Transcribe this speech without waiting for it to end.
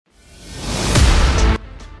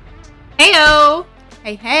Heyo!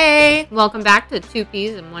 Hey, hey! Welcome back to Two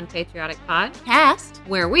Peas and One Patriotic Podcast,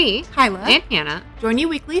 Where we, Kyla, and Hannah, join you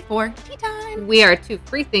weekly for tea time. We are two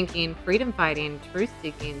free-thinking, freedom-fighting,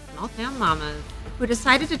 truth-seeking, small-town mamas who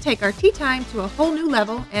decided to take our tea time to a whole new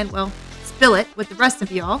level and, well, spill it with the rest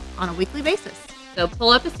of y'all on a weekly basis. So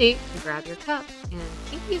pull up a seat and grab your cup and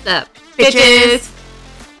pinkies up. Bitches!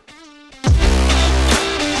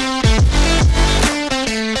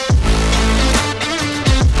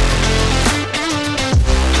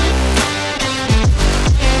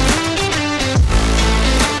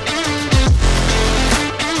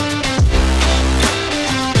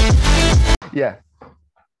 Yeah.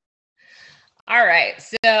 All right.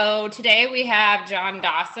 So today we have John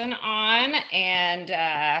Dawson on, and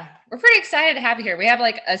we're pretty excited to have you here. We have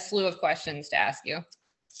like a slew of questions to ask you.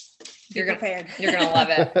 You're gonna love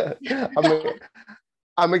it.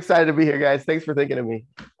 I'm excited to be here, guys. Thanks for thinking of me.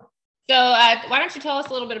 So why don't you tell us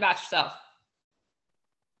a little bit about yourself?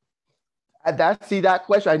 That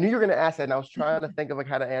question, I knew you were going to ask that, and I was trying to think of like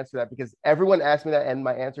how to answer that because everyone asks me that, and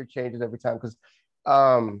my answer changes every time because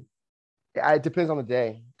it depends on the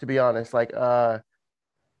day, to be honest. Like, how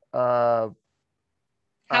about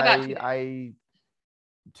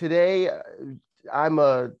today? I'm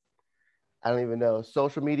I don't even know,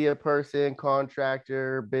 social media person,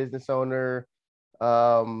 contractor, business owner.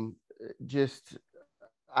 Just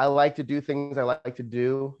I like to do things I like to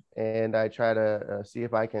do, and I try to see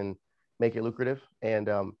if I can make it lucrative. And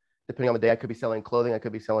depending on the day, I could be selling clothing, I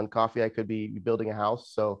could be selling coffee, I could be building a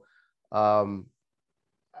house. So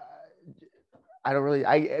I don't really,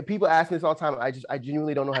 people ask me this all the time. I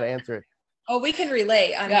genuinely don't know how to answer it. Oh, we can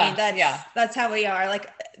relate. I mean, that's how we are. Like,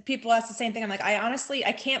 people ask the same thing. I'm like,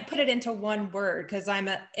 I can't put it into one word because I'm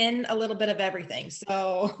in a little bit of everything.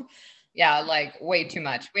 So yeah, like way too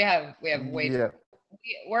much. We have way too.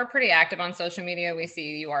 We're pretty active on social media. We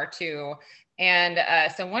see you are too. And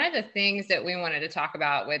so one of the things that we wanted to talk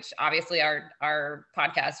about, which obviously our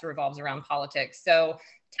podcast revolves around politics. So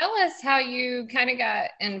tell us how you kind of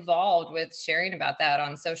got involved with sharing about that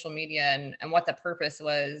on social media and what the purpose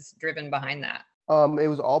was driven behind that. It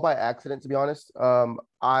was all by accident, to be honest. I'm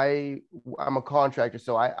a contractor,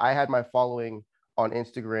 so I had my following on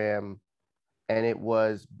Instagram, and it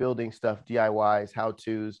was building stuff, DIYs,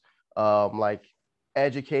 how-tos, like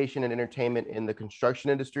education and entertainment in the construction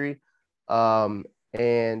industry.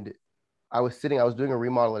 And I was doing a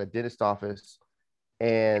remodel at a dentist office.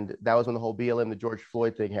 And that was when the whole BLM, the George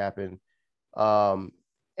Floyd thing happened. And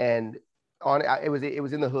it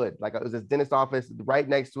was in the hood. Like, it was this dentist office. Right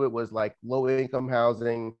next to it was like low income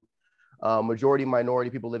housing, majority minority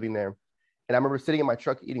people living there. And I remember sitting in my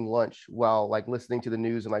truck eating lunch while like listening to the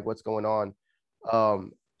news and like what's going on.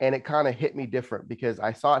 And it kind of hit me different because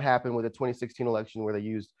I saw it happen with the 2016 election where they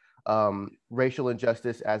used racial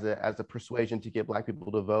injustice as a persuasion to get Black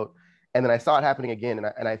people to vote. And then I saw it happening again.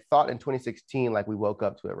 And I thought in 2016, like, we woke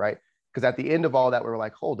up to it, right? Because at the end of all that, we were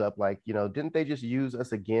like, hold up, like, didn't they just use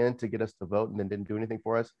us again to get us to vote and then didn't do anything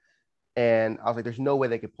for us? And I was like, there's no way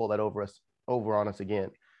they could pull that over on us again.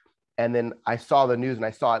 And then I saw the news and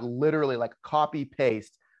I saw it literally like copy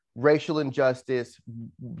paste, racial injustice,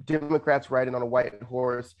 Democrats riding on a white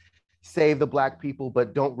horse, save the Black people,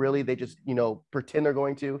 but don't really, they just, pretend they're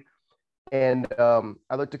going to. And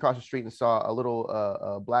I looked across the street and saw a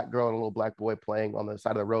little Black girl and a little Black boy playing on the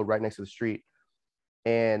side of the road right next to the street.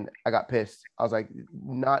 And I got pissed. I was like,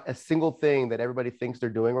 not a single thing that everybody thinks they're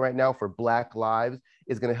doing right now for Black lives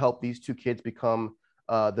is going to help these two kids become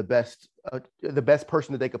the best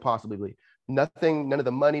person that they could possibly be. Nothing, none of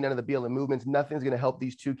the money, none of the BLM movements, nothing's going to help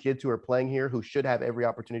these two kids who are playing here, who should have every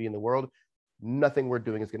opportunity in the world. Nothing we're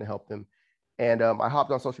doing is going to help them. And I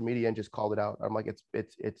hopped on social media and just called it out. I'm like,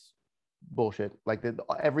 it's bullshit. Like,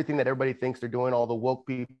 everything that everybody thinks they're doing, all the woke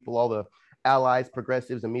people, all the allies,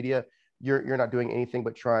 progressives, and media, you're not doing anything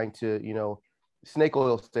but trying to, snake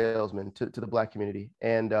oil salesman to the Black community.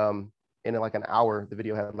 And in like an hour, the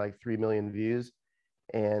video had like 3 million views,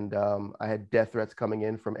 and I had death threats coming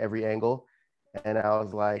in from every angle. And I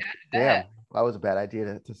was like, damn, that was a bad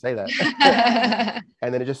idea to say that.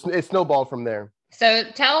 And then it snowballed from there. So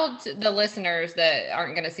tell the listeners that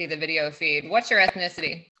aren't going to see the video feed, what's your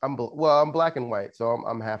ethnicity? I'm Black and white, so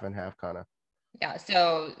I'm half and half, kind of. Yeah.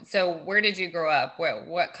 So where did you grow up?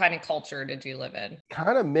 What kind of culture did you live in?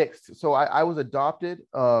 Kind of mixed. So I was adopted,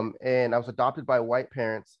 and I was adopted by white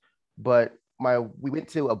parents, but we went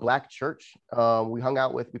to a Black church.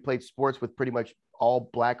 We played sports with pretty much all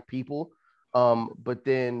Black people. But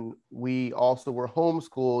then we also were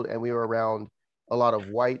homeschooled and we were around a lot of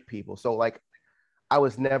white people. So like, I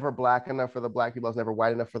was never Black enough for the Black people. I was never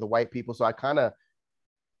white enough for the white people. So I kind of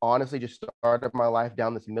honestly just started my life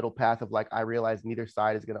down this middle path of like, I realized neither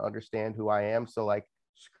side is going to understand who I am. So like,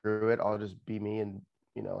 screw it. I'll just be me. And,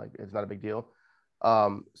 you know, like, it's not a big deal.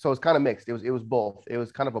 So it's kind of mixed. It was both. It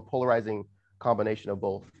was kind of a polarizing combination of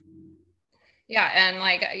both. Yeah. And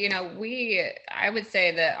like, you know, I would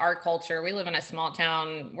say that our culture, we live in a small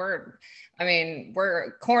town. We're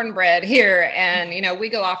cornbread here. And, you know, we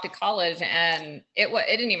go off to college, and it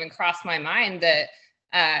didn't even cross my mind that,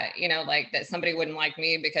 you know, like that somebody wouldn't like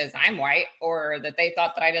me because I'm white, or that they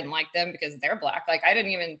thought that I didn't like them because they're black. Like, I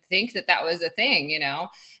didn't even think that that was a thing, you know?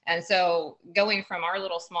 And so going from our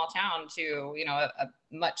little small town to, you know, a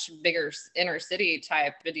much bigger inner city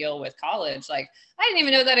type of deal with college, like, I didn't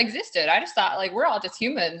even know that existed. I just thought like, we're all just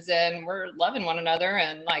humans and we're loving one another.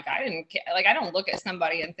 And like, I don't look at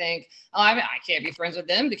somebody and think, oh, I can't be friends with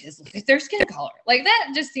them because look at their skin color. Like,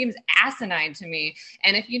 that just seems asinine to me.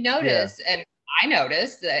 And if you notice, and I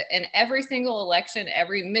noticed that in every single election,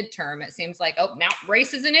 every midterm, it seems like, oh, now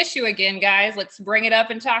race is an issue again, guys. Let's bring it up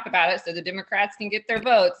and talk about it so the Democrats can get their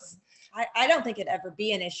votes. I don't think it'd ever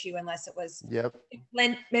be an issue unless it was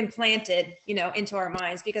implanted, you know, into our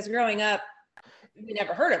minds, because growing up, we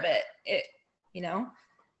never heard of it. You know,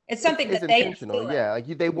 it's something that they intentional. Yeah, like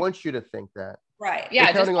they want you to think that. Right. Yeah.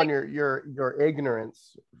 They're counting on your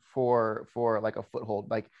ignorance for like a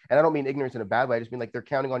foothold. Like, and I don't mean ignorance in a bad way. I just mean like they're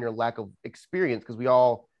counting on your lack of experience, because we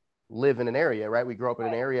all live in an area, right? We grow up in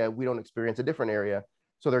an area. We don't experience a different area.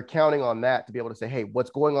 So they're counting on that to be able to say, hey,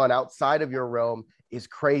 what's going on outside of your realm is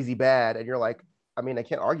crazy bad. And you're like, I mean, I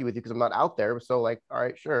can't argue with you because I'm not out there. So like, all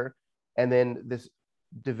right, sure. And then this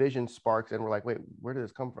division sparks and we're like, wait, where did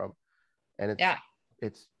this come from? And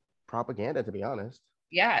it's propaganda, to be honest.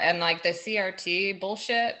 Yeah. And like the CRT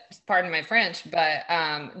bullshit, pardon my French, but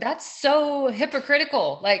that's so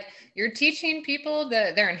hypocritical. Like, you're teaching people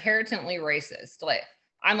that they're inherently racist. Like,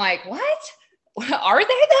 I'm like, what? Are they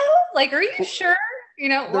though? Like, are you sure? You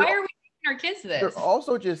know, why are we teaching our kids this? They're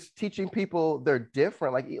also just teaching people they're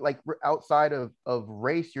different. Like outside of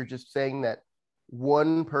race, you're just saying that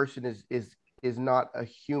one person is not a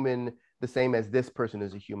human the same as this person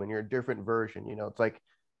is a human. You're a different version. You know, it's like,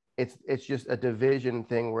 it's just a division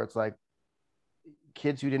thing where it's like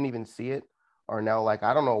kids who didn't even see it are now like,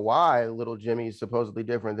 I don't know why little Jimmy is supposedly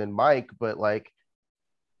different than Mike, but like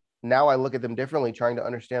now I look at them differently, trying to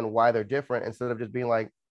understand why they're different, instead of just being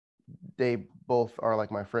like, they both are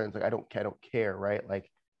like my friends. Like, I don't care, right?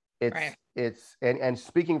 Like, it's and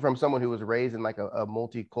speaking from someone who was raised in like a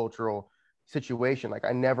multicultural situation, like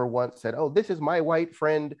I never once said, oh, this is my white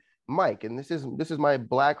friend Mike, and this is my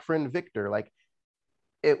black friend Victor. Like,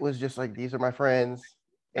 it was just like, these are my friends,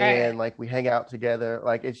 and like we hang out together.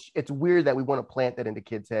 Like, it's weird that we want to plant that into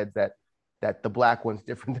kids' heads that the black one's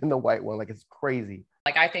different than the white one. Like, it's crazy.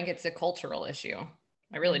 Like, I think it's a cultural issue.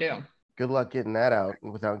 I really do. Good luck getting that out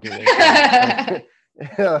without getting it.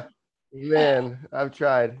 Yeah, man, I've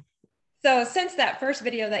tried. So since that first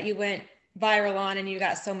video that you went viral on and you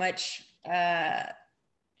got so much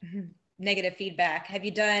negative feedback, have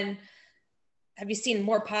you seen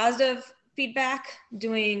more positive feedback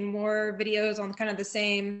doing more videos on kind of the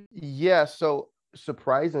same? Yeah, so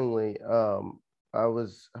surprisingly, I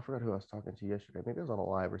forgot who I was talking to yesterday. Maybe I was on a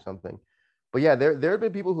live or something. But yeah, there have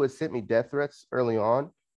been people who had sent me death threats early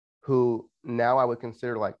on, who now I would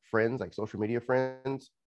consider like friends, like social media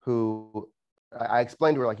friends, who I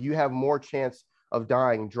explained to her, like, you have more chance of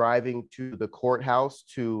dying driving to the courthouse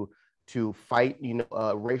to fight, you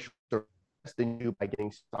know, racial than you by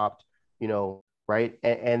getting stopped, you know, right?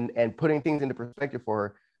 And putting things into perspective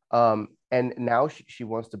for her. And now she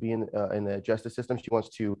wants to be in the justice system. She wants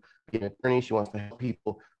to be an attorney. She wants to help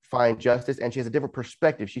people find justice. And she has a different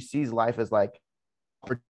perspective. She sees life as like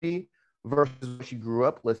opportunity versus what she grew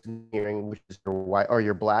up listening, which is you're white or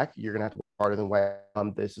you're black. You're going to have to work harder than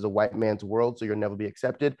white. This is a white man's world, so you'll never be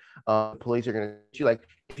accepted. Police are going to shoot you. Like,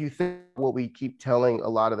 if you think what we keep telling a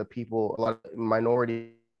lot of the people, a lot of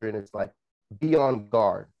minority, and it's like, be on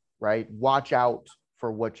guard, right? Watch out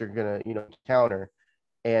for what you're going to, you know, encounter.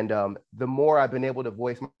 And the more I've been able to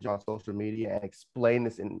voice my on social media and explain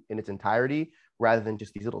this in its entirety, rather than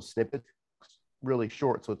just these little snippets, really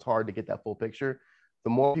short, so it's hard to get that full picture. The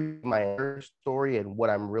more people my story and what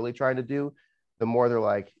I'm really trying to do, the more they're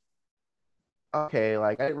like, okay,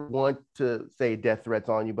 like, I didn't want to say death threats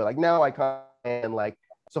on you, but like now I can, like,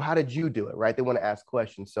 so how did you do it, right? They want to ask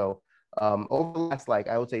questions. So over the last, like,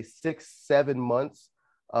 I would say 6-7 months,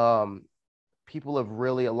 people have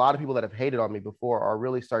really, a lot of people that have hated on me before are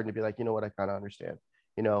really starting to be like, you know what, I kind of understand.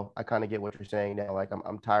 You know, I kind of get what you're saying now. Like,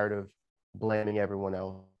 I'm tired of blaming everyone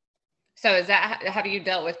else. So have you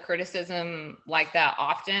dealt with criticism like that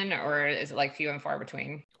often, or is it like few and far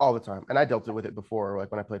between? All the time. And I dealt with it before,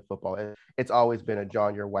 like when I played football. It's always been a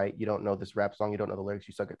John, you're white. You don't know this rap song. You don't know the lyrics.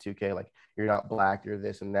 You suck at 2K. Like, you're not black. You're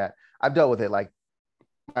this and that. I've dealt with it like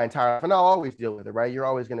my entire life, and I'll always deal with it, right? You're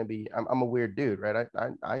always going to be, I'm a weird dude, right?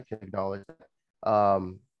 I can acknowledge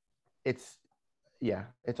that.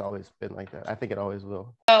 It's always been like that. I think it always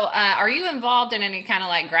will. So are you involved in any kind of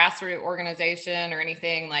like grassroots organization or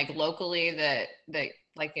anything like locally that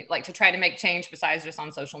like to try to make change besides just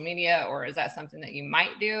on social media, or is that something that you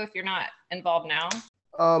might do if you're not involved now?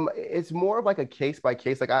 It's more of like a case by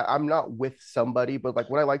case. Like I'm not with somebody, but like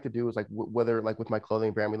what I like to do is like whether like with my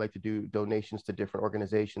clothing brand, we like to do donations to different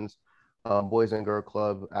organizations, Boys and Girl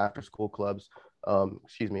Club, after school clubs.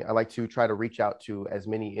 I like to try to reach out to as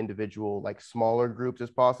many individual, like smaller groups as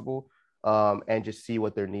possible, and just see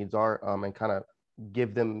what their needs are, and kind of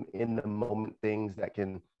give them in the moment things that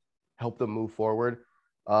can help them move forward.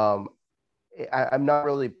 I'm not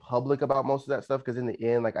really public about most of that stuff because in the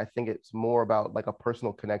end, like I think it's more about like a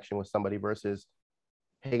personal connection with somebody versus,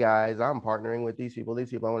 hey guys, I'm partnering with these people,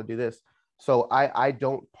 I want to do this. So I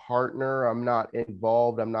don't partner. I'm not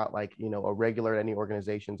involved. I'm not like, a regular at any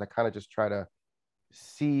organizations. I kind of just try to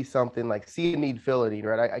see something, like see a need, fill a need,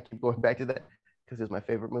 right? I keep going back to that because it's my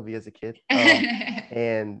favorite movie as a kid,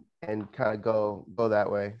 and kind of go that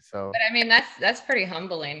way. So, but I mean, that's pretty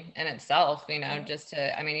humbling in itself, just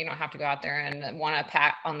to, I mean, you don't have to go out there and want to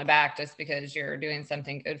pat on the back just because you're doing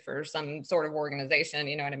something good for some sort of organization,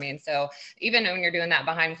 you know what I mean? So even when you're doing that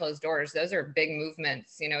behind closed doors, those are big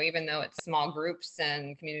movements, even though it's small groups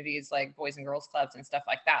and communities like Boys and Girls Clubs and stuff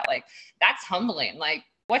like that, like that's humbling. Like,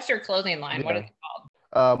 what's your clothing line? Yeah. What is it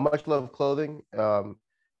called? Much Love Clothing.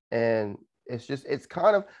 And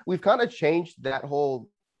we've kind of changed that whole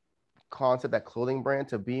concept, that clothing brand,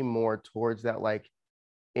 to be more towards that like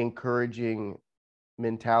encouraging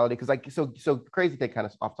mentality. Cause like, so crazy thing, kind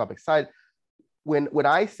of off topic side, when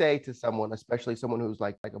I say to someone, especially someone who's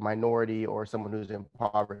like a minority or someone who's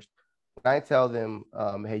impoverished, when I tell them,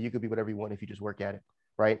 hey, you could be whatever you want if you just work at it.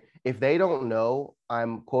 Right. If they don't know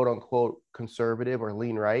I'm quote unquote conservative or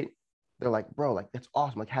lean right, they're like, bro, like, that's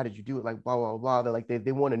awesome. Like, how did you do it? Like, blah, blah, blah. They're like,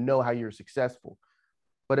 they want to know how you're successful.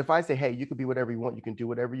 But if I say, hey, you could be whatever you want, you can do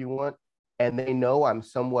whatever you want, and they know I'm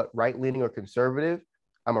somewhat right-leaning or conservative,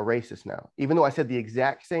 I'm a racist now. Even though I said the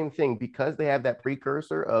exact same thing, because they have that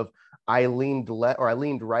precursor of I leaned left or I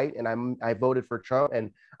leaned right and I voted for Trump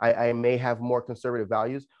and I may have more conservative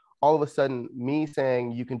values. All of a sudden, me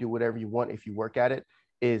saying you can do whatever you want if you work at it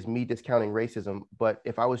is me discounting racism. But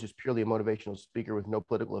if I was just purely a motivational speaker with no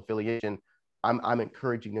political affiliation, I'm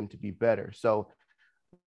encouraging them to be better. So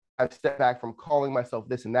I've stepped back from calling myself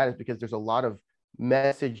this and that is because there's a lot of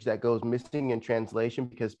message that goes missing in translation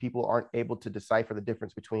because people aren't able to decipher the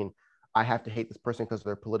difference between I have to hate this person because of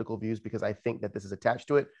their political views because I think that this is attached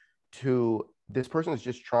to it, to this person is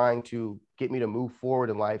just trying to get me to move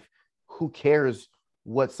forward in life. Who cares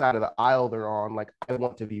what side of the aisle they're on? Like, I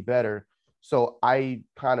want to be better. So I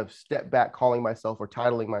kind of stepped back calling myself or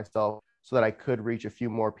titling myself so that I could reach a few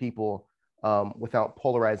more people without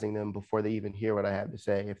polarizing them before they even hear what I have to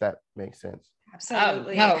say, if that makes sense.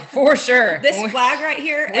 Absolutely. No, for sure. This flag right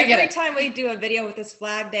here, every time we do a video with this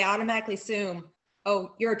flag, they automatically assume,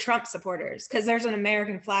 oh, you're Trump supporters because there's an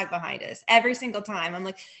American flag behind us every single time. I'm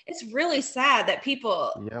like, it's really sad that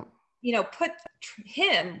people, put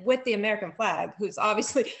him with the American flag, who's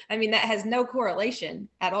obviously, I mean, that has no correlation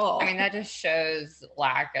at all. I mean, that just shows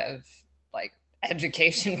lack of like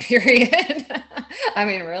education, period. I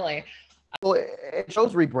mean, really. Well, it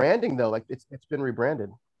shows rebranding though. Like it's been rebranded.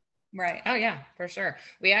 Right. Oh yeah, for sure.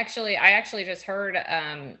 I actually just heard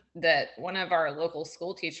that one of our local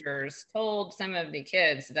school teachers told some of the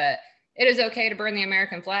kids that it is okay to burn the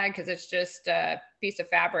American flag because it's just a piece of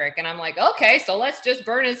fabric. And I'm like, okay, so let's just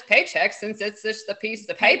burn his paycheck since it's just a piece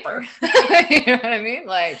of paper. You know what I mean?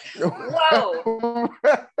 Like, whoa.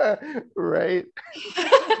 Right.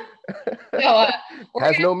 So,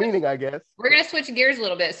 has no meaning, I guess. We're going to switch gears a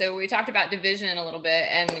little bit. So we talked about division a little bit,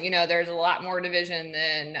 and, there's a lot more division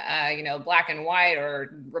than, black and white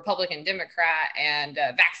or Republican, Democrat, and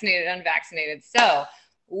vaccinated, unvaccinated. So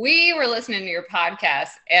we were listening to your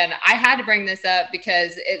podcast, and I had to bring this up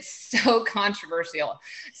because it's so controversial.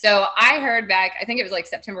 So I heard back, I think it was like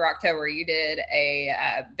September, October, you did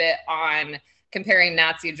a bit on comparing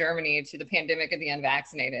Nazi Germany to the pandemic of the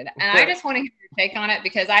unvaccinated. And I just want to hear your take on it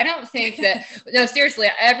because I don't think that, no, seriously,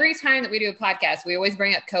 every time that we do a podcast, we always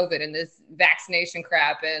bring up COVID and this vaccination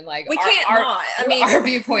crap and like our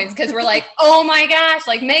viewpoints because we're like, oh my gosh,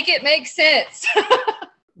 like make it make sense.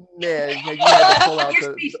 Yeah, you had to pull out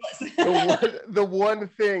the one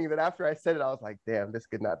thing that after I said it, I was like, damn, this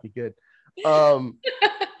could not be good.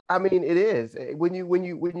 I mean, it is. When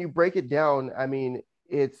you break it down, I mean,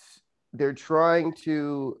 they're trying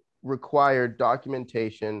to require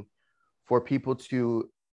documentation for people to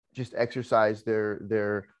just exercise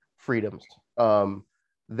their freedoms.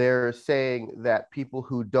 They're saying that people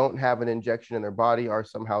who don't have an injection in their body are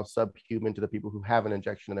somehow subhuman to the people who have an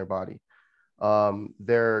injection in their body.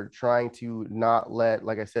 They're trying to not let,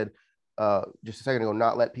 like I said just a second ago,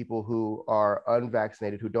 not let people who are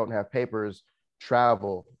unvaccinated, who don't have papers,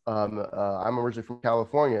 travel. I'm originally from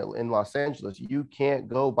California, in Los Angeles. You can't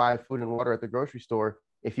go buy food and water at the grocery store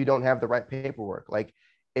if you don't have the right paperwork. Like,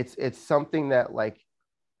 it's something that, like,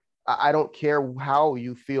 I don't care how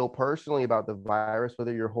you feel personally about the virus,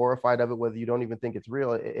 whether you're horrified of it, whether you don't even think it's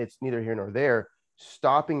real. It's neither here nor there.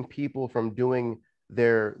 Stopping people from doing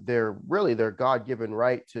their God-given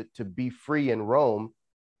right to be free and roam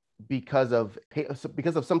because of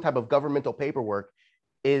some type of governmental paperwork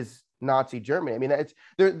is Nazi Germany. I mean, it's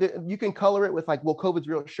there. You can color it with, like, well, COVID's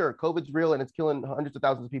real. Sure, COVID's real and it's killing hundreds of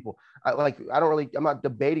thousands of people. I'm not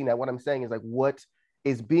debating that. What I'm saying is, like, what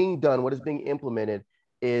is being done, what is being implemented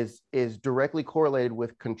is directly correlated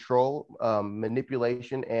with control,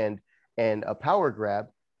 manipulation, and a power grab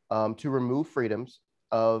to remove freedoms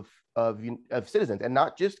of citizens, and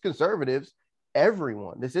not just conservatives.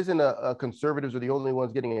 Everyone. This isn't a conservatives are the only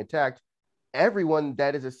ones getting attacked. Everyone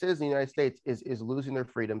that is a citizen of the United States is losing their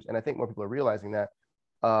freedoms, and I think more people are realizing that.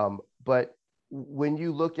 But when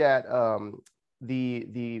you look at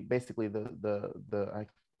basically the I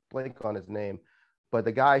blank on his name, but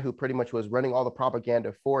the guy who pretty much was running all the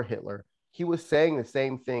propaganda for Hitler, he was saying the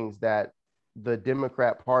same things that the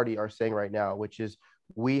Democrat Party are saying right now, which is,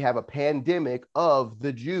 we have a pandemic of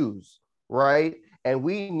the Jews, right? And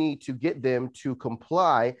we need to get them to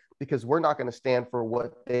comply because we're not going to stand for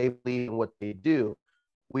what they believe and what they do.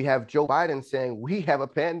 We have Joe Biden saying we have a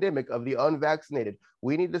pandemic of the unvaccinated.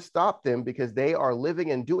 We need to stop them because they are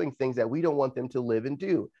living and doing things that we don't want them to live and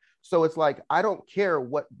do. So it's like, I don't care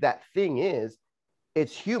what that thing is.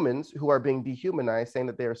 It's humans who are being dehumanized, saying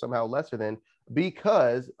that they are somehow lesser than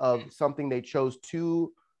because of something they chose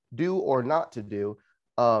to do or not to do.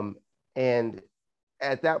 And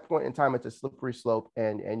at that point in time, it's a slippery slope,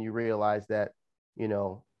 and you realize that, you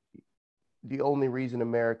know, the only reason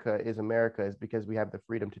America is because we have the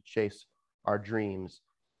freedom to chase our dreams.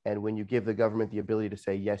 And when you give the government the ability to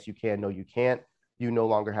say, yes, you can, no, you can't, you no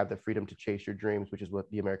longer have the freedom to chase your dreams, which is what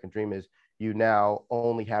the American dream is. You now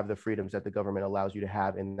only have the freedoms that the government allows you to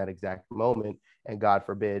have in that exact moment. And God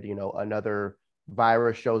forbid, you know, another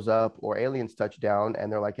virus shows up or aliens touch down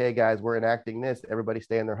and they're like, hey guys, we're enacting this, everybody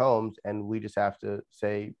stay in their homes, and we just have to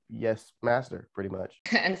say, yes, master, pretty much.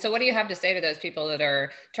 And so what do you have to say to those people that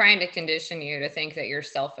are trying to condition you to think that you're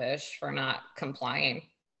selfish for not complying?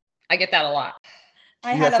 I get that a lot.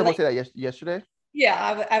 I had someone say that yesterday.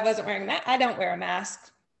 Yeah, I wasn't wearing a mask. I don't wear a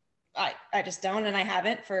mask. I just don't, and I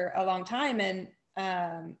haven't for a long time. And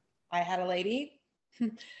I had a lady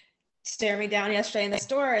stare me down yesterday in the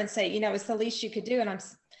store and say, you know, it's the least you could do. And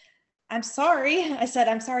I'm sorry. I said,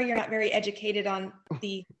 I'm sorry you're not very educated on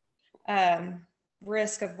the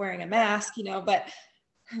risk of wearing a mask, you know, but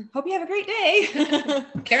hope you have a great day.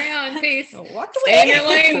 Carry on, peace. Walk away. Stay in your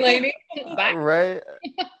lane, lady. Bye. Right.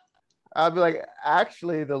 I'll be like,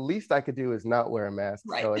 actually, the least I could do is not wear a mask.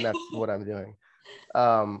 Right. So, and that's what I'm doing.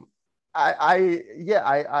 I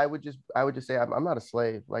would just say I'm not a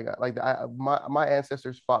slave. My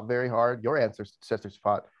ancestors fought very hard. Your ancestors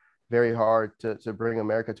fought very hard to bring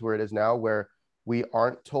America to where it is now, where we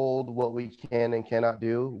aren't told what we can and cannot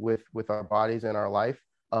do with our bodies and our life.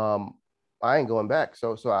 I ain't going back.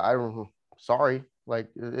 So I'm sorry. Like,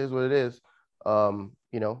 it is what it is.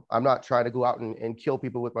 You know, I'm not trying to go out and kill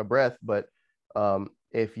people with my breath, but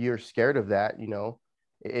if you're scared of that, you know,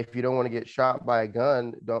 if you don't want to get shot by a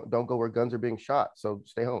gun, don't go where guns are being shot. So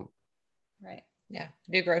stay home. Right. Yeah.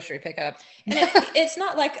 Do grocery pickup. And it's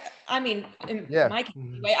not like, I mean, in my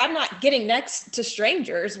way, I'm not getting next to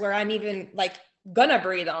strangers where I'm even like gonna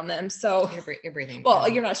breathe on them. So you're breathing. Well,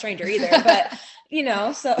 you're not a stranger either, but you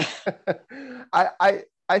know, so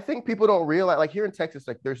I think people don't realize, like, here in Texas,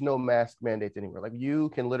 like, there's no mask mandates anywhere. Like, you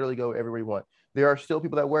can literally go everywhere you want. There are still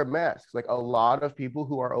people that wear masks. Like, a lot of people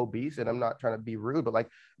who are obese, and I'm not trying to be rude, but like,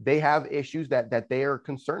 they have issues that they are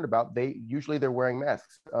concerned about. They're wearing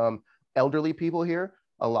masks. Elderly people here,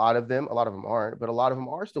 a lot of them aren't, but a lot of them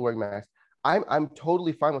are still wearing masks. I'm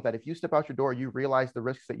totally fine with that. If you step out your door, you realize the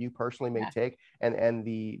risks that you personally may take, and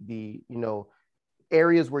the you know,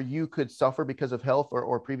 areas where you could suffer because of health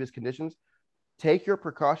or previous conditions. Take your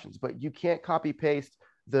precautions, but you can't copy paste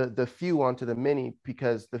the few onto the many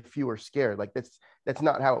because the few are scared. Like that's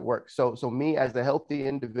not how it works. So me as a healthy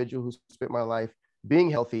individual who spent my life being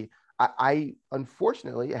healthy, I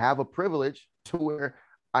unfortunately have a privilege to where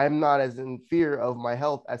I'm not as in fear of my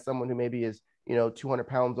health as someone who maybe is, 200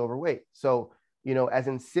 pounds overweight. So, as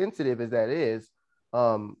insensitive as that is,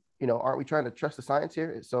 aren't we trying to trust the science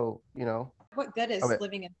here? So, what good is okay.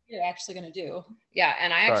 living in fear actually going to do? Yeah.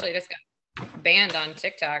 And I actually just got banned on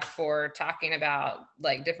TikTok for talking about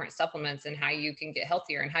like different supplements and how you can get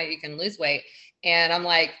healthier and how you can lose weight. And I'm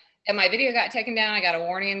like, and my video got taken down. I got a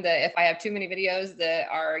warning that if I have too many videos that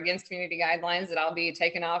are against community guidelines, that I'll be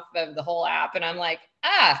taken off of the whole app. And I'm like,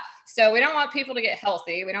 so we don't want people to get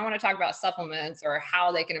healthy. We don't want to talk about supplements or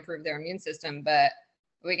how they can improve their immune system, but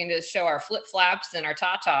we can just show our flip flops and our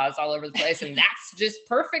tatas all over the place. And that's just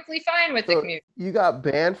perfectly fine with the community. You got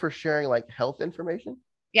banned for sharing like health information?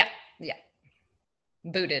 Yeah.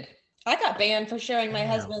 Booted. I got banned for sharing my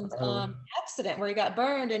husband's accident where he got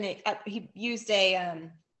burned, and he used a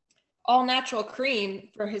all natural cream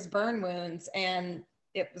for his burn wounds, and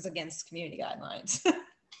it was against community guidelines.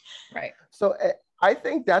 Right. So I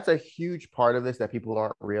think that's a huge part of this that people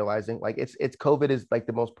aren't realizing. Like it's COVID is like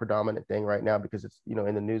the most predominant thing right now because it's,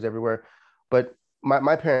 in the news everywhere. But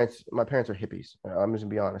my parents are hippies. I'm just gonna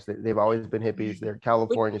be honest. They've always been hippies. They're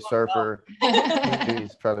California surfer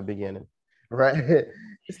hippies from the beginning. Right.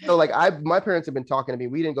 So like my parents have been talking to me.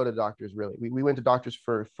 We didn't go to doctors really. We went to doctors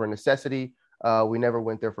for necessity. We never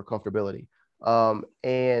went there for comfortability.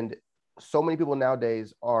 And so many people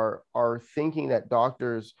nowadays are thinking that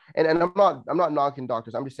doctors, and I'm not knocking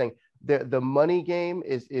doctors. I'm just saying the money game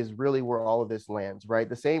is really where all of this lands, right?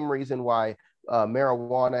 The same reason why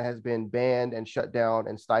marijuana has been banned and shut down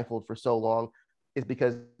and stifled for so long is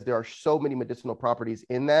because there are so many medicinal properties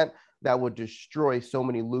in that would destroy so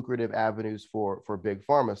many lucrative avenues for big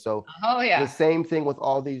pharma. So the same thing with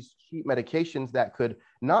all these cheap medications that could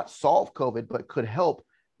not solve COVID, but could help.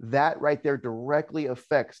 That right there directly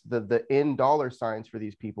affects the end dollar signs for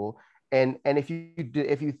these people. And if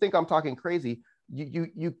you think I'm talking crazy,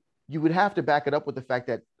 you would have to back it up with the fact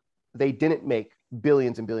that they didn't make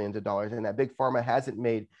billions and billions of dollars, and that big pharma hasn't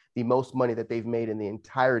made the most money that they've made in the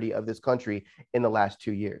entirety of this country in the last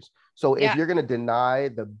 2 years. So if you're going to deny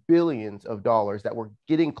the billions of dollars that we're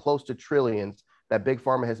getting close to trillions that big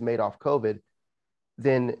pharma has made off COVID,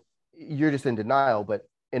 then you're just in denial. But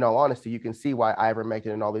in all honesty, you can see why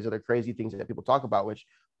ivermectin and all these other crazy things that people talk about, which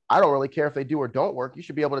I don't really care if they do or don't work. You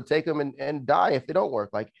should be able to take them and die if they don't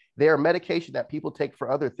work. Like they are medication that people take for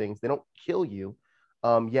other things. They don't kill you.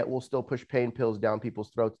 Yet we'll still push pain pills down people's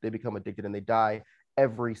throats. They become addicted and they die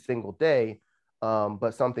every single day.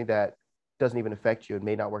 But something that doesn't even affect you and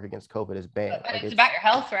may not work against COVID is banned. But it's about your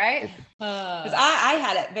health, right? Because I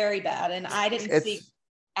had it very bad and I didn't seek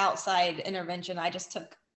outside intervention. I just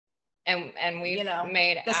took. And we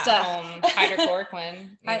made the home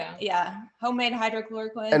hydrochloroquine. Homemade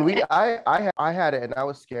hydrochloroquine. And I had it and I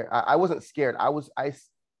was scared. I wasn't scared.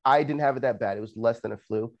 I didn't have it that bad. It was less than a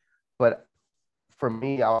flu, but for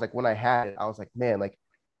me, I was like, when I had it, I was like, man, like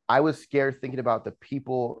I was scared thinking about the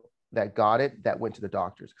people that got it that went to the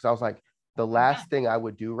doctors. Because I was like, the last thing I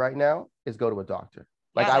would do right now is go to a doctor.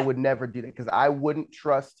 Like I would never do that because I wouldn't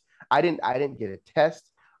trust. I didn't get a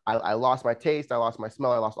test. I lost my taste. I lost my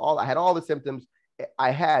smell. I had all the symptoms.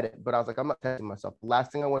 I had it, but I was like, I'm not testing myself. The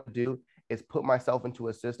last thing I want to do is put myself into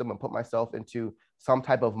a system and put myself into some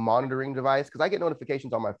type of monitoring device. Because I get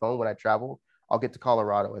notifications on my phone when I travel. I'll get to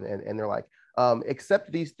Colorado and they're like,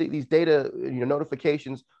 accept these data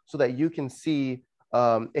notifications so that you can see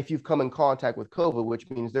if you've come in contact with COVID, which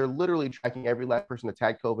means they're literally tracking every last person that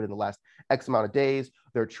tagged COVID in the last X amount of days,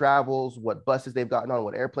 their travels, what buses they've gotten on,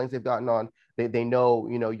 what airplanes they've gotten on. They know,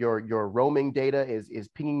 your roaming data is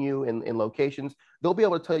pinging you in locations. They'll be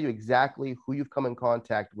able to tell you exactly who you've come in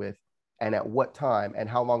contact with and at what time and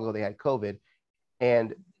how long ago they had COVID.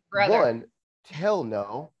 And one, hell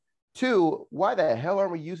no. Two, why the hell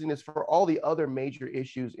aren't we using this for all the other major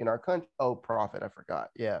issues in our country? Oh, profit. I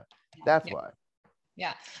forgot. Yeah, that's why.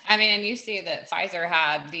 Yeah. I mean, and you see that Pfizer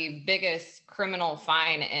had the biggest criminal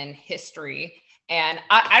fine in history. And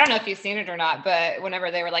I don't know if you've seen it or not, but whenever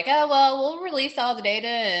they were like, oh, well, we'll release all the data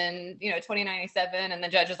in, 2097. And the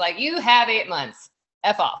judge was like, you have 8 months.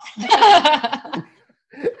 F off.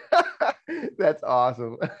 That's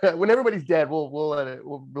awesome. When everybody's dead,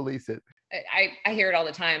 we'll release it. I hear it all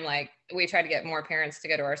the time. Like we try to get more parents to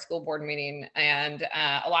go to our school board meeting, and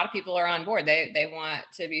a lot of people are on board. They want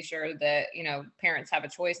to be sure that, parents have a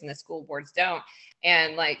choice and the school boards don't.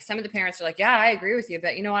 And like some of the parents are like, yeah, I agree with you,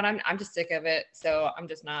 but you know what? I'm just sick of it. So I'm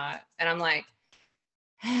just not. And I'm like,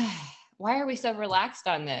 why are we so relaxed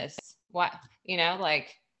on this? what, you know,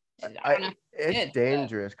 like, I don't know. It's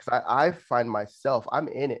dangerous because I find myself, I'm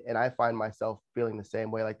in it, and I find myself feeling the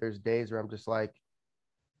same way. Like there's days where I'm just like,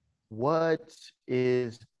 what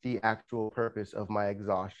is the actual purpose of my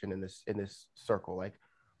exhaustion in this circle? Like,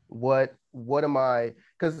 what am I?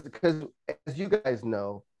 Because as you guys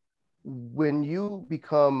know, when you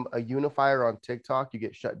become a unifier on TikTok, you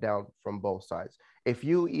get shut down from both sides. If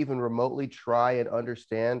you even remotely try and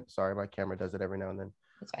understand, sorry, my camera does it every now and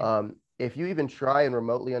then. If you even try and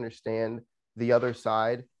remotely understand the other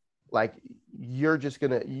side, like you're just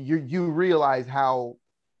gonna you realize how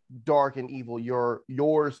dark and evil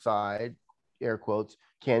your side, air quotes,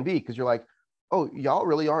 can be, because you're like, oh, y'all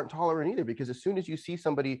really aren't tolerant either, because as soon as you see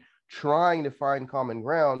somebody trying to find common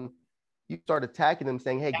ground, you start attacking them,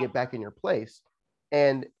 saying, hey, get back in your place.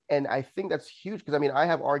 And I think that's huge, because I mean, I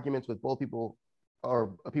have arguments with both people,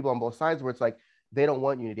 or people on both sides, where it's like they don't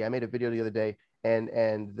want unity. I made a video the other day,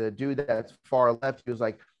 and the dude that's far left, he was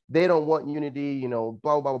like, they don't want unity, you know,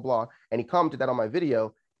 blah blah blah blah, and he commented that on my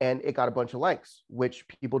video, and it got a bunch of likes, which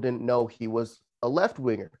people didn't know he was a left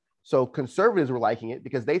winger. So conservatives were liking it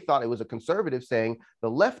because they thought it was a conservative saying the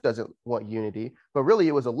left doesn't want unity, but really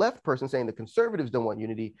it was a left person saying the conservatives don't want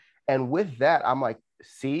unity. And with that, I'm like,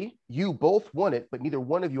 see, you both want it, but neither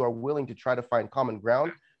one of you are willing to try to find common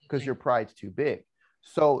ground because your pride's too big.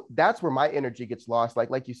 So that's where my energy gets lost.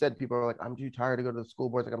 Like you said, people are like, I'm too tired to go to the school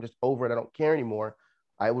boards. Like, I'm just over it. I don't care anymore.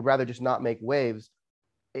 I would rather just not make waves.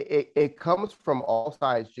 It comes from all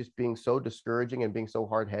sides just being so discouraging and being so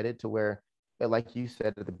hard-headed, to where, like you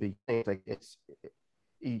said at the beginning, it's like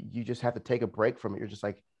you just have to take a break from it. You're just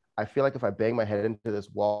like, I feel like if I bang my head into this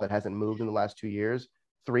wall that hasn't moved in the last 2 years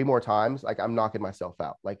 3 more times, like I'm knocking myself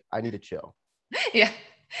out. Like I need to chill. Yeah,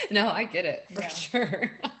 no, I get it for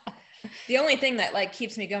sure. The only thing that like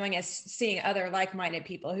keeps me going is seeing other like-minded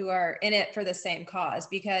people who are in it for the same cause,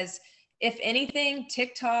 because if anything,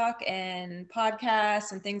 TikTok and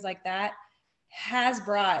podcasts and things like that has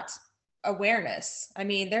brought awareness. I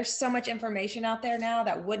mean, there's so much information out there now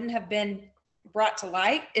that wouldn't have been brought to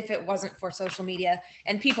light if it wasn't for social media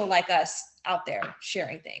and people like us out there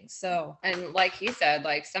sharing things. So, and like he said,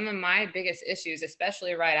 like some of my biggest issues,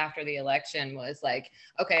 especially right after the election, was like,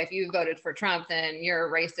 okay, if you voted for Trump, then you're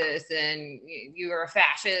a racist and you're a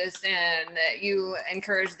fascist and that you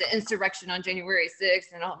encouraged the insurrection on January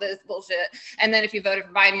 6th and all this bullshit. And then if you voted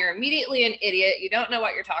for Biden, you're immediately an idiot. You don't know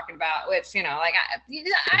what you're talking about, which, you know, like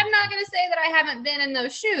I'm not going to say that I haven't been in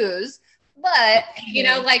those shoes, but you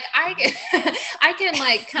know, like I can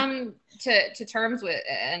like come to terms with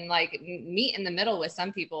and like meet in the middle with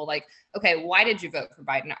some people. Like, okay, why did you vote for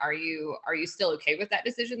Biden? Are you still okay with that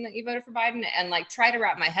decision that you voted for Biden? And like try to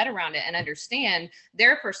wrap my head around it and understand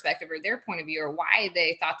their perspective or their point of view, or why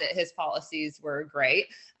they thought that his policies were great.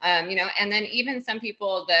 You know, and then even some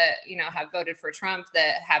people that, you know, have voted for Trump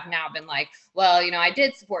that have now been like, well, you know, I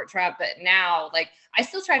did support Trump, but now like I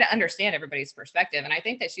still try to understand everybody's perspective. And I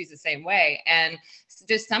think that she's the same way. And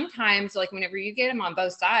just sometimes, like whenever you get them on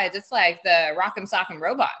both sides, it's like the rock'em sock'em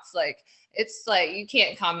robots. Like, it's like, you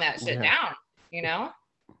can't calm that shit down, you know?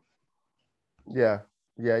 Yeah.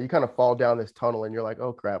 You kind of fall down this tunnel and you're like,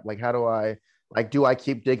 oh crap. Like, how do I, like, do I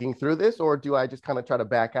keep digging through this, or do I just kind of try to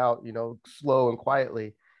back out, you know, slow and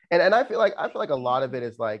quietly? And I feel like a lot of it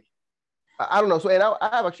is like, I don't know. So, and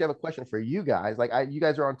I actually have a question for you guys. Like, you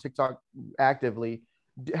guys are on TikTok actively.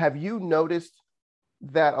 Have you noticed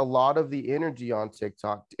that a lot of the energy on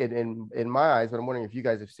TikTok, in my eyes, but I'm wondering if you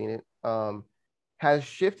guys have seen it, has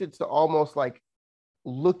shifted to almost like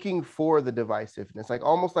looking for the divisiveness, like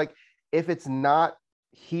almost like if it's not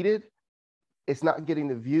heated, it's not getting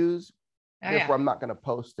the views, therefore I'm not going to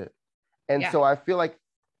post it. And so I feel like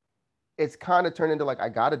it's kind of turned into like, I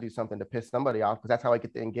got to do something to piss somebody off, because that's how I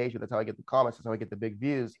get the engagement. That's how I get the comments. That's how I get the big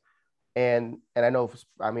views. And I know,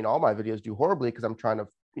 I mean, all my videos do horribly because I'm trying to,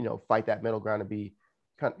 you know, fight that middle ground and be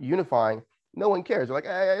kind of unifying. No one cares. They're like,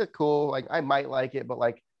 hey, cool. Like, I might like it, but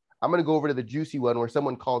like, I'm going to go over to the juicy one where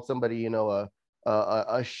someone called somebody, you know,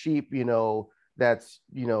 a sheep, you know, that's,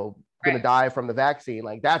 you know, going to die from the vaccine.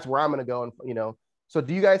 Like, that's where I'm going to go. And, you know, so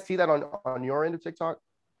do you guys see that on your end of TikTok?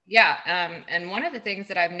 Yeah. And one of the things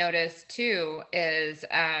that I've noticed too is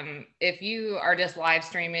if you are just live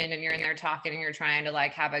streaming and you're in there talking and you're trying to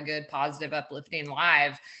like have a good, positive, uplifting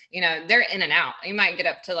live, you know, they're in and out. You might get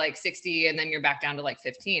up to like 60 and then you're back down to like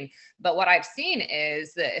 15. But what I've seen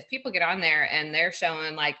is that if people get on there and they're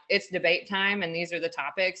showing like it's debate time and these are the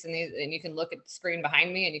topics and you can look at the screen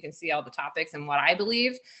behind me and you can see all the topics and what I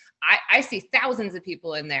believe, I see thousands of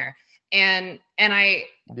people in there. And I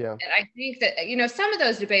Yeah. and I think that, you know, some of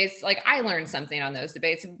those debates, like I learned something on those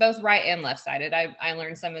debates, both right and left sided. I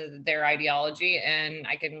learned some of their ideology, and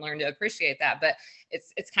I can learn to appreciate that. But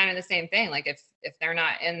it's kind of the same thing. Like if they're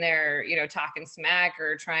not in there, you know, talking smack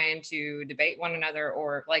or trying to debate one another,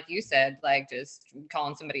 or like you said, like just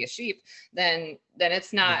calling somebody a sheep, then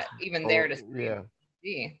it's not even there to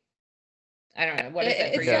see. I don't know. What is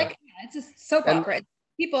it for It's you? like, it's a soap opera.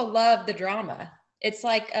 People love the drama. It's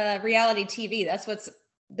like reality TV. That's what's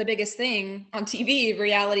the biggest thing on TV,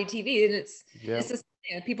 reality TV. And it's just,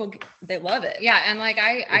 you know, people, they love it. Yeah. And like,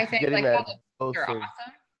 I think like all they're awesome,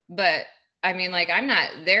 but I mean, like, I'm not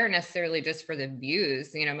there necessarily just for the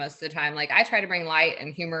views, you know, most of the time. Like I try to bring light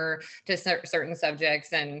and humor to certain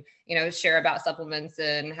subjects, and, you know, share about supplements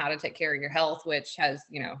and how to take care of your health, which has,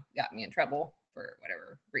 you know, got me in trouble for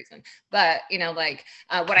whatever reason. But, you know, like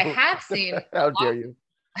what I have seen how dare you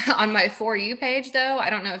on my For You page, though, I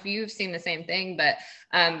don't know if you've seen the same thing, but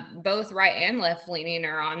both right and left leaning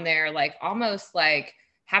are on there, like almost like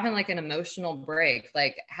having like an emotional break,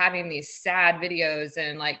 like having these sad videos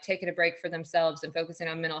and like taking a break for themselves and focusing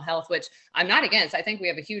on mental health, which I'm not against. I think we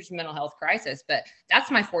have a huge mental health crisis, but that's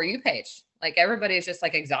my For You page. Like everybody's just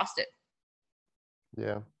like exhausted.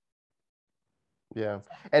 Yeah.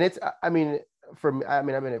 And it's, I mean, for me, I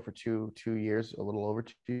mean, I've been in it for two years, a little over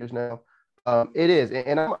 2 years now. It is,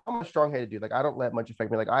 and I'm a strong-headed dude. Like I don't let much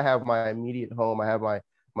affect me. Like I have my immediate home, I have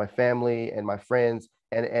my family and my friends,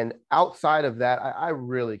 and outside of that, I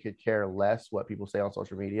really could care less what people say on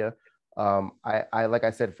social media. I like I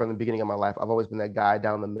said from the beginning of my life, I've always been that guy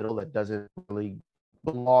down the middle that doesn't really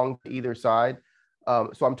belong to either side.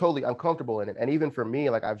 So I'm comfortable in it. And even for me,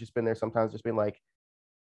 like I've just been there sometimes, just being like,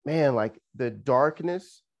 man, like the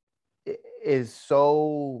darkness is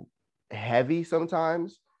so heavy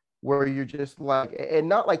sometimes, where you're just like, and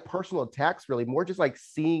not like personal attacks really, more just like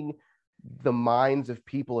seeing the minds of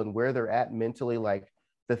people and where they're at mentally, like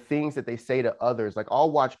the things that they say to others. Like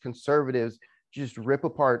I'll watch conservatives just rip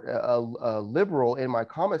apart a liberal in my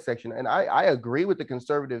comment section, and I agree with the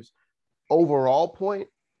conservatives overall point,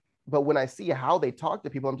 but when I see how they talk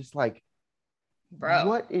to people, I'm just like, bro,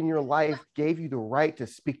 what in your life gave you the right to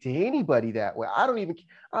speak to anybody that way? I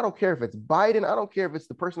don't care if it's Biden, I don't care if it's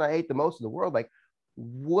the person I hate the most in the world. Like,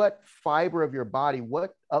 what fiber of your body,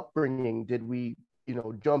 what upbringing did we, you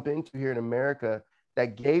know, jump into here in America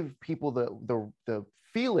that gave people the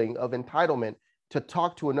feeling of entitlement to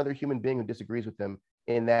talk to another human being who disagrees with them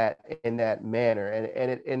in that manner?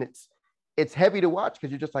 And it's heavy to watch, because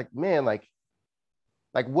you're just like, man, like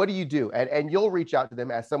what do you do? And you'll reach out to them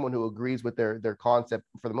as someone who agrees with their concept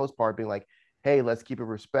for the most part, being like, hey, let's keep it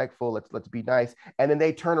respectful, let's be nice. And then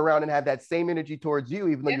they turn around and have that same energy towards you,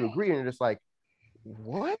 even though you agree, and you're just like,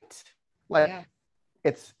 what? Like,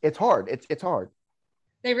 it's hard. It's hard.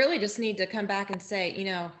 They really just need to come back and say, you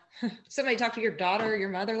know, somebody talk to your daughter or your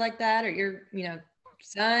mother like that, or your, you know,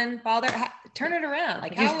 son, father, turn it around.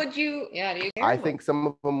 Like, how would you? Yeah, do you I think some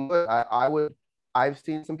of them would. I would. I've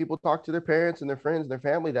seen some people talk to their parents and their friends and their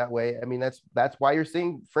family that way. I mean, that's why you're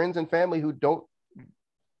seeing friends and family who don't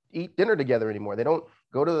eat dinner together anymore. They don't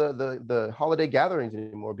go to the holiday gatherings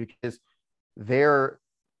anymore, because their,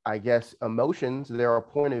 I guess, emotions, their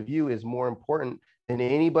point of view is more important than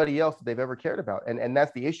anybody else that they've ever cared about. And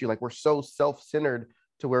that's the issue. Like, we're so self-centered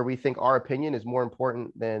to where we think our opinion is more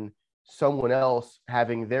important than someone else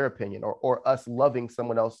having their opinion, or us loving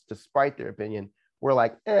someone else despite their opinion. We're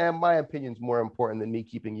like, my opinion's more important than me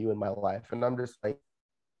keeping you in my life. And I'm just like,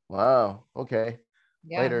 wow, okay.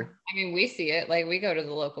 Yeah. Later. I mean, we see it. Like, we go to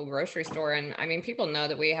the local grocery store, and I mean, people know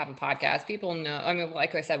that we have a podcast. People know, I mean,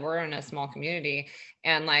 like I said, we're in a small community,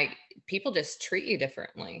 and like people just treat you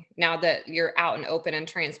differently now that you're out and open and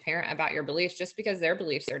transparent about your beliefs, just because their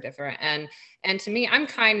beliefs are different. And to me, I'm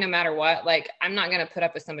kind no matter what. Like, I'm not going to put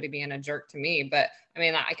up with somebody being a jerk to me, but I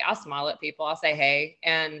mean, like, I'll smile at people, I'll say hey,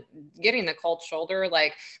 and getting the cold shoulder.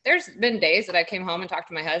 Like, there's been days that I came home and talked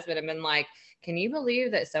to my husband and been like, can you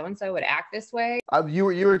believe that so-and-so would act this way? You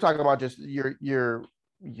were talking about just your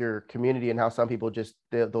community, and how some people just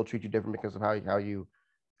they'll treat you different because of how you,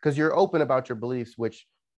 because you're open about your beliefs,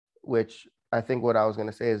 which I think what I was going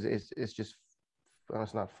to say is just, well,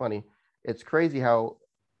 it's not funny. It's crazy how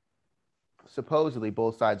supposedly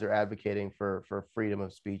both sides are advocating for freedom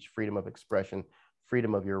of speech, freedom of expression,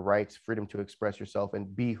 freedom of your rights, freedom to express yourself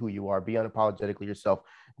and be who you are, be unapologetically yourself,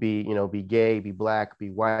 be gay, be black,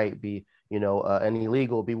 be white, be an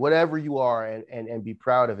illegal, be whatever you are, and be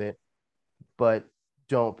proud of it, but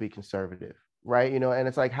don't be conservative, right? And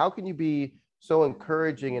it's like, how can you be so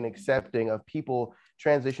encouraging and accepting of people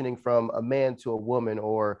transitioning from a man to a woman,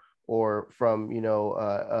 or or from,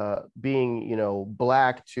 being,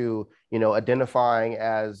 Black to, identifying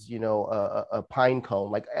as, a pine cone.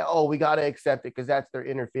 Like, oh, we got to accept it because that's their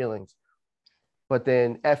inner feelings. But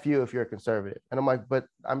then F you if you're a conservative. And I'm like, but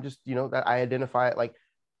I'm just, that I identify it like,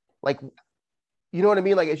 you know what I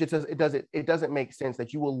mean? Like, it just, it doesn't make sense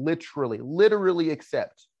that you will literally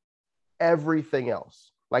accept everything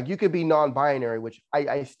else. Like, you could be non-binary, which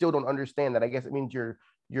I still don't understand that. I guess it means you're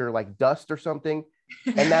like dust or something.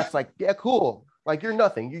 And that's like, yeah, cool. Like, you're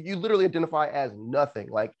nothing. You literally identify as nothing.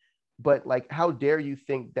 Like, but like, how dare you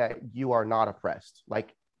think that you are not oppressed?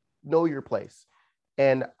 Like, know your place.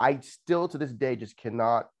 And I still to this day just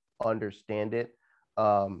cannot understand it.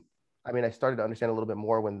 I mean, I started to understand a little bit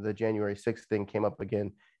more when the January 6th thing came up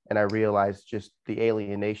again, and I realized just the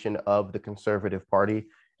alienation of the conservative party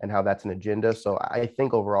and how that's an agenda. So I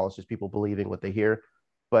think overall it's just people believing what they hear.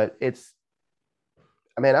 But I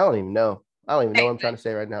don't even know. I don't even know what I'm trying to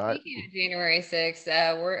say right now. Speaking of January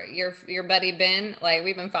 6th, we're your buddy Ben, like,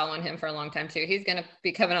 we've been following him for a long time too. He's going to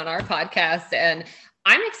be coming on our podcast, and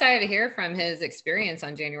I'm excited to hear from his experience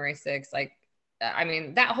on January 6th. Like, I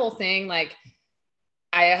mean, that whole thing, like,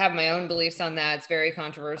 I have my own beliefs on that. It's very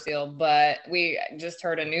controversial, but we just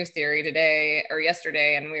heard a news theory today or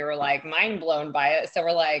yesterday, and we were like mind blown by it. So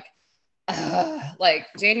we're like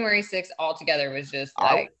January 6th altogether was just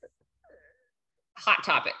like hot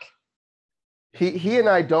topic. He and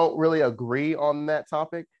I don't really agree on that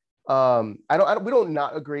topic. We don't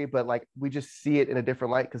not agree, but like, we just see it in a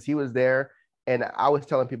different light because he was there. And I was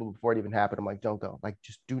telling people before it even happened, I'm like, don't go. Like,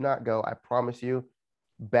 just do not go. I promise you,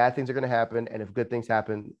 bad things are going to happen. And if good things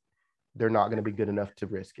happen, they're not going to be good enough to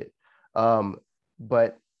risk it.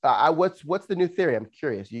 But what's the new theory? I'm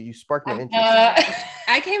curious. You sparked my interest.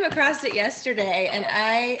 I came across it yesterday, and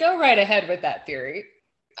I go right ahead with that theory.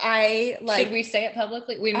 Should we say it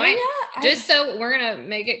publicly? We might. So we're going to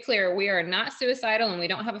make it clear. We are not suicidal, and we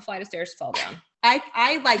don't have a flight of stairs to fall down.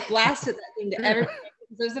 I like blasted that thing to everybody.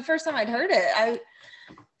 It was the first time I'd heard it.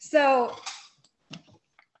 So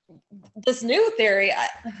this new theory, I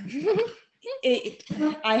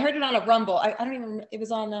heard it on a Rumble. I don't even, it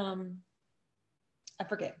was on, I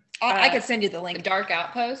forget. I could send you the link. The Dark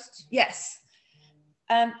Outpost? Yes.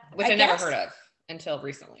 Which I never heard of until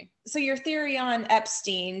recently. So your theory on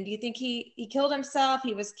Epstein, do you think he killed himself?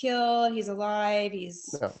 He was killed? He's alive?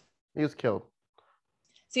 No, he was killed.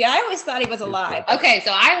 See, I always thought he was alive. Okay,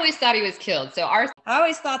 so I always thought he was killed. So I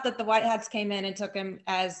always thought that the White Hats came in and took him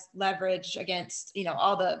as leverage against,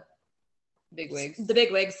 all the bigwigs. The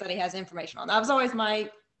bigwigs that he has information on. That was always my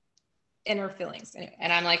inner feelings. Anyway.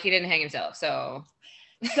 And I'm like, he didn't hang himself. So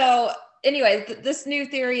anyway, this new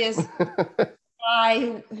theory is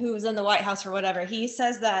guy who was in the White House or whatever. He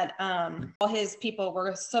says that all his people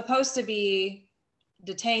were supposed to be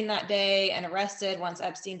detained that day and arrested once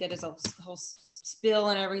Epstein did his whole spill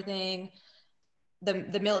and everything.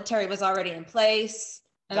 The military was already in place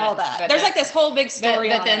and all that. There's like this whole big story.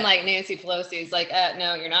 But then like Nancy Pelosi's like,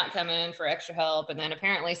 no, you're not coming for extra help. And then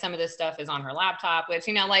apparently some of this stuff is on her laptop, which,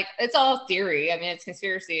 like, it's all theory. I mean, it's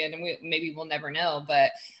conspiracy, and maybe we'll never know. But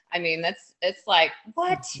I mean, it's like,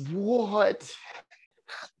 what?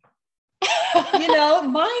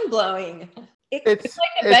 Mind blowing. It's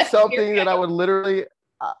something that I would literally,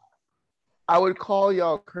 I would call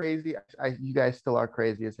y'all crazy. You guys still are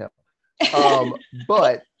crazy as hell.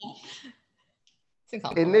 But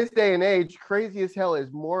in this day and age, crazy as hell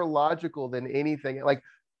is more logical than anything. Like,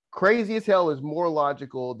 crazy as hell is more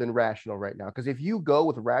logical than rational right now. Because if you go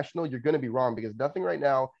with rational, you're going to be wrong, because nothing right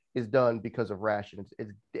now is done because of rations.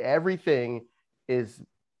 Everything is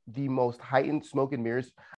the most heightened smoke and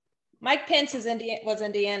mirrors. Mike Pence was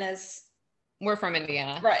Indiana's. We're from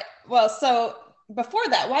Indiana. Right. Well, so before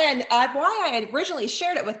that, why I originally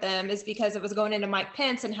shared it with them is because it was going into Mike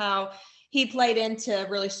Pence and how he played into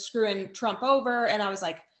really screwing Trump over. And I was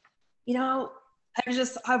like,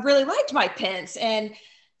 I really liked Mike Pence. And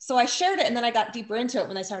so I shared it, and then I got deeper into it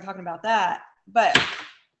when they started talking about that. But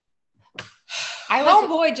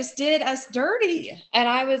homeboy just did us dirty. And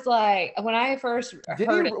I was like, when I first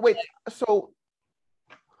heard it. Wait, so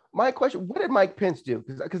my question, what did Mike Pence do?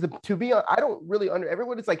 Because to be honest, I don't really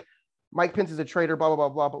everyone is like, Mike Pence is a traitor, blah, blah, blah,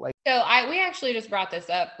 blah. But like, so we actually just brought this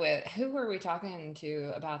up with, who were we talking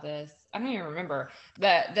to about this? I don't even remember.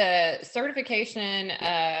 The certification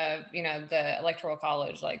of, the electoral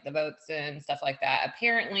college, like the votes and stuff like that.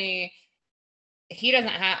 Apparently he doesn't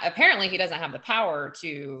have the power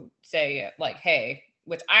to say, like, hey,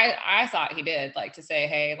 which I thought he did, like, to say,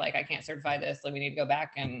 hey, like, I can't certify this, like, we need to go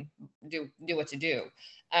back and do what to do.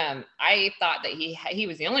 I thought that he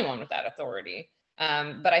was the only one with that authority.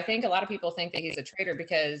 But I think a lot of people think that he's a traitor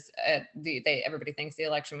because everybody thinks the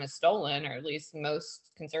election was stolen, or at least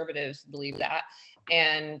most conservatives believe that.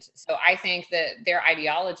 And so I think that their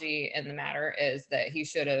ideology in the matter is that he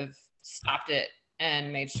should have stopped it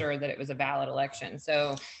and made sure that it was a valid election.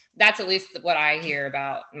 So that's at least what I hear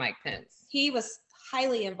about Mike Pence. He was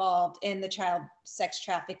highly involved in the child sex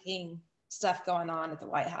trafficking stuff going on at the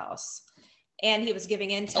White House. And he was giving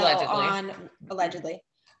intel allegedly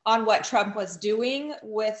on what Trump was doing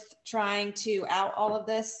with trying to out all of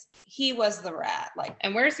this. He was the rat.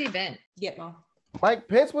 And where's he been? Gitmo. Mike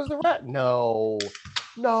Pence was the rat? No.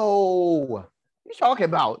 What are you talking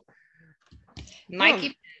about? Mikey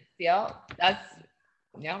Pence. Yeah.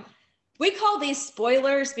 We call these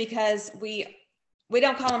spoilers because we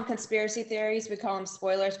don't call them conspiracy theories. We call them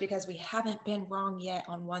spoilers because we haven't been wrong yet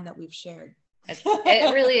on one that we've shared.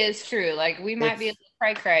 It really is true. We might be a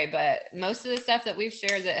little cray, but most of the stuff that we've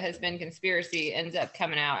shared that has been conspiracy ends up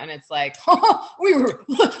coming out, and it's like, we were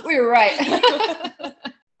right.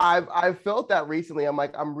 I've felt that recently. I'm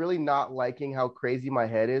like, I'm really not liking how crazy my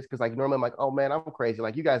head is, because normally I'm like, oh man, I'm crazy.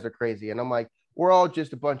 You guys are crazy, and I'm like, we're all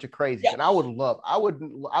just a bunch of crazies. Yeah. And I would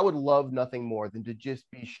love nothing more than to just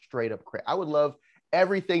be straight up crazy. I would love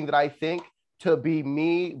everything that I think to be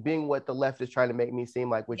me being what the left is trying to make me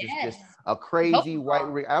seem like, which is just a crazy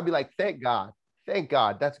white. I'll be like, thank God,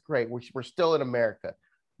 that's great. We're still in America.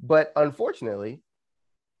 But unfortunately,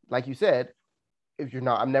 like you said, if you're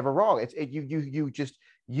not, I'm never wrong. You just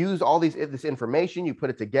use all this information, you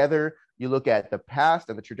put it together, you look at the past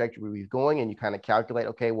and the trajectory we're going, and you kind of calculate,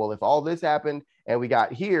 okay, well, if all this happened and we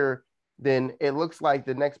got here, then it looks like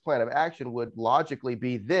the next plan of action would logically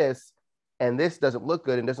be this. And this doesn't look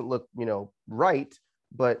good and doesn't look, right,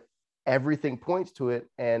 but everything points to it.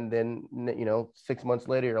 And then, 6 months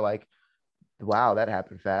later, you're like, wow, that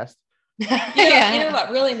happened fast. Yeah. You know what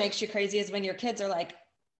really makes you crazy is when your kids are like,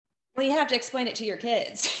 well, you have to explain it to your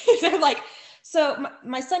kids. They're like, so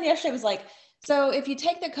my son yesterday was like, so if you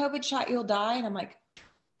take the COVID shot, you'll die. And I'm like,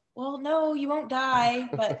 well, no, you won't die.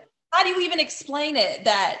 But how do you even explain it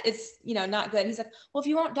that it's, not good? He's like, well, if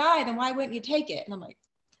you won't die, then why wouldn't you take it? And I'm like,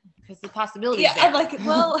 because the possibility. Yeah, I'm like,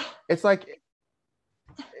 well, it's like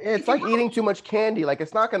eating too much candy.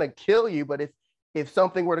 It's not going to kill you, but if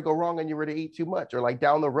something were to go wrong and you were to eat too much, or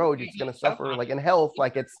down the road, it's going to suffer in health.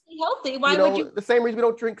 It's healthy. Why would you? The same reason we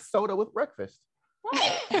don't drink soda with breakfast.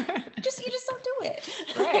 Right. you just don't do it.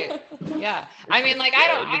 Right. Yeah. I mean, I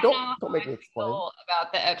don't know how I feel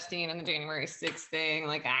about the Epstein and the January 6th thing.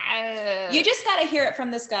 You just got to hear it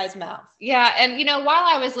from this guy's mouth. Yeah. And, while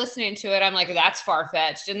I was listening to it, I'm like, that's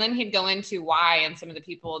far-fetched. And then he'd go into why and some of the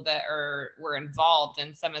people that were involved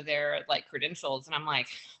in some of their credentials. And I'm like,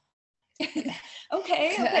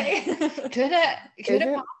 okay. Could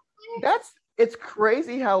it It's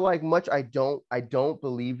crazy how much I don't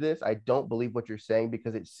believe this. I don't believe what you're saying,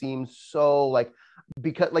 because it seems so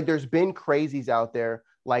because there's been crazies out there.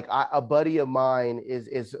 A buddy of mine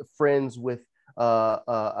is friends with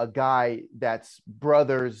a guy that's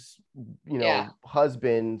brother's,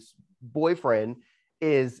 husband's boyfriend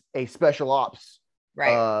is a special ops,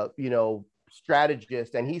 right.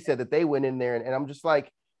 Strategist. And he said that they went in there and I'm just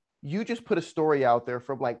like, you just put a story out there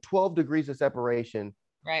from 12 degrees of separation.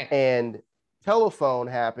 Right. And telephone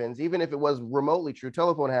happens, even if it was remotely true,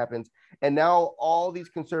 telephone happens. And now all these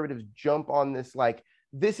conservatives jump on this,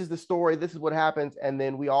 this is the story, this is what happens. And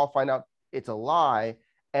then we all find out it's a lie.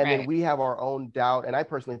 And then we have our own doubt. And I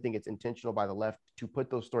personally think it's intentional by the left to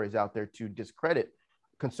put those stories out there to discredit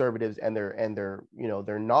conservatives and their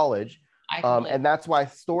knowledge. And that's why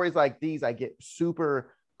stories like these, I get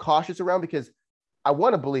super cautious around, because I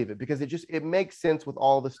want to believe it, because it makes sense with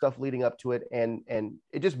all the stuff leading up to it. And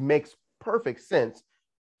it just makes perfect sense.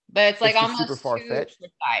 But it's almost super far-fetched.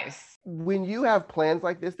 When you have plans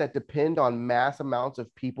like this that depend on mass amounts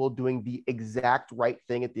of people doing the exact right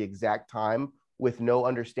thing at the exact time with no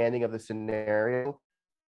understanding of the scenario,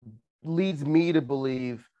 leads me to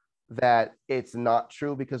believe that it's not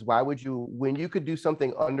true. Because why would you, when you could do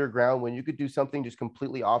something underground, when you could do something just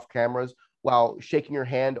completely off cameras while shaking your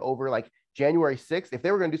hand over January 6th, if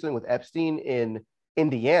they were going to do something with Epstein in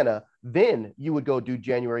Indiana, then you would go do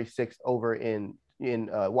January 6th over in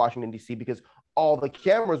Washington, D.C., because all the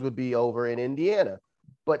cameras would be over in Indiana.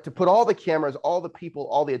 But to put all the cameras, all the people,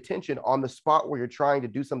 all the attention on the spot where you're trying to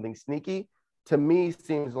do something sneaky, to me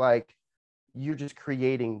seems like you're just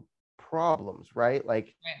creating problems, right? I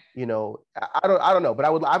don't know, but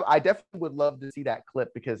I definitely would love to see that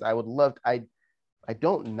clip, because I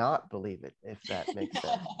don't not believe it, if that makes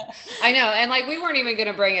sense. I know. And like, we weren't even going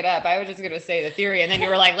to bring it up. I was just going to say the theory. And then you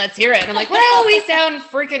were like, let's hear it. And I'm like, well, we sound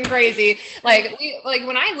freaking crazy. Like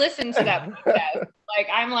when I listened to that podcast, like,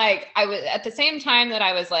 I'm like, I was at the same time that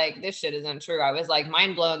I was like, this shit is untrue. I was like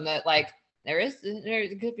mind blown that like, there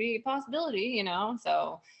could be a possibility, you know?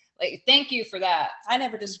 So like, thank you for that. I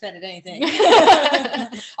never discredited anything.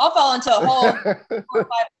 I'll fall into a whole 4 or 5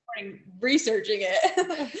 morning researching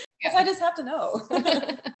it. Because I just have to know.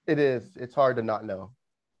 It is. It's hard to not know.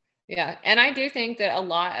 Yeah. And I do think that a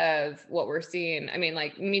lot of what we're seeing, I mean,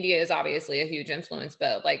 like media is obviously a huge influence,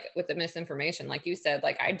 but like with the misinformation, like you said,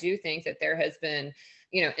 like I do think that there has been,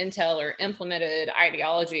 you know, intel or implemented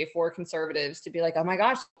ideology for conservatives to be like, oh my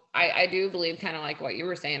gosh, I do believe kind of like what you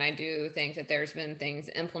were saying. I do think that there's been things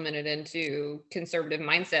implemented into conservative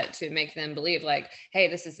mindset to make them believe like, hey,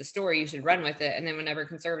 this is the story, you should run with it. And then whenever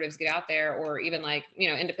conservatives get out there, or even like, you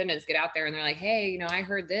know, independents get out there and they're like, hey, you know, I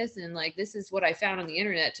heard this and like, this is what I found on the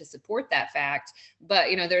internet to support that fact.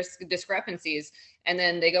 But, you know, there's discrepancies. And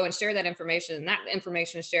then they go and share that information, and that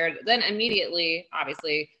information is shared. Then immediately,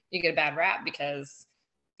 obviously, you get a bad rap because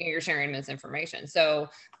you're sharing misinformation. So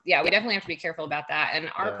yeah, we definitely have to be careful about that. And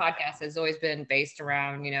our podcast has always been based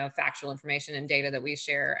around, you know, factual information and data that we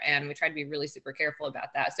share. And we try to be really super careful about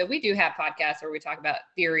that. So we do have podcasts where we talk about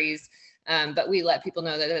theories, but we let people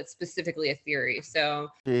know that it's specifically a theory. So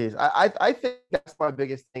I think that's my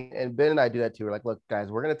biggest thing. And Ben and I do that too. We're like, look, guys,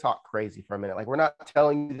 we're going to talk crazy for a minute. Like, we're not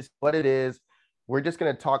telling you this what it is. We're just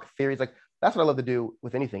going to talk theories. Like, that's what I love to do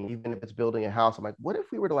with anything, even if it's building a house. I'm like, what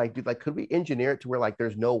if we were to like do, like, could we engineer it to where like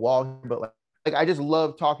there's no wall here, but like I just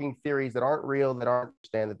love talking theories that aren't real, that aren't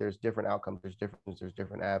understand that there's different outcomes, there's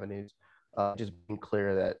different avenues. Just being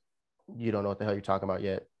clear that you don't know what the hell you're talking about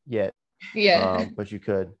yet. Yeah. But you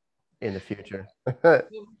could in the future.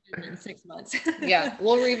 In 6 months. Yeah,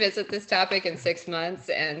 we'll revisit this topic in 6 months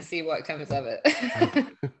and see what comes of it.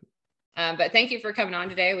 But thank you for coming on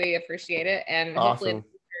today. We appreciate it. And hopefully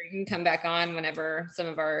you can come back on whenever some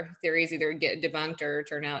of our theories either get debunked or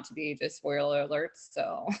turn out to be just spoiler alerts.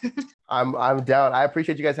 So I'm down. I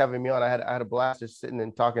appreciate you guys having me on. I had a blast just sitting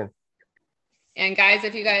and talking. And guys,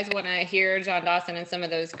 if you guys want to hear John Dawson and some of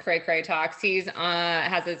those cray talks, he's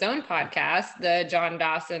has his own podcast, the John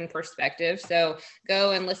Dawson Perspective. So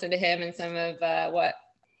go and listen to him and some of what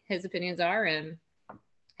his opinions are and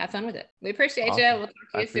have fun with it. We appreciate you. We'll talk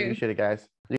to you soon. I appreciate it, guys.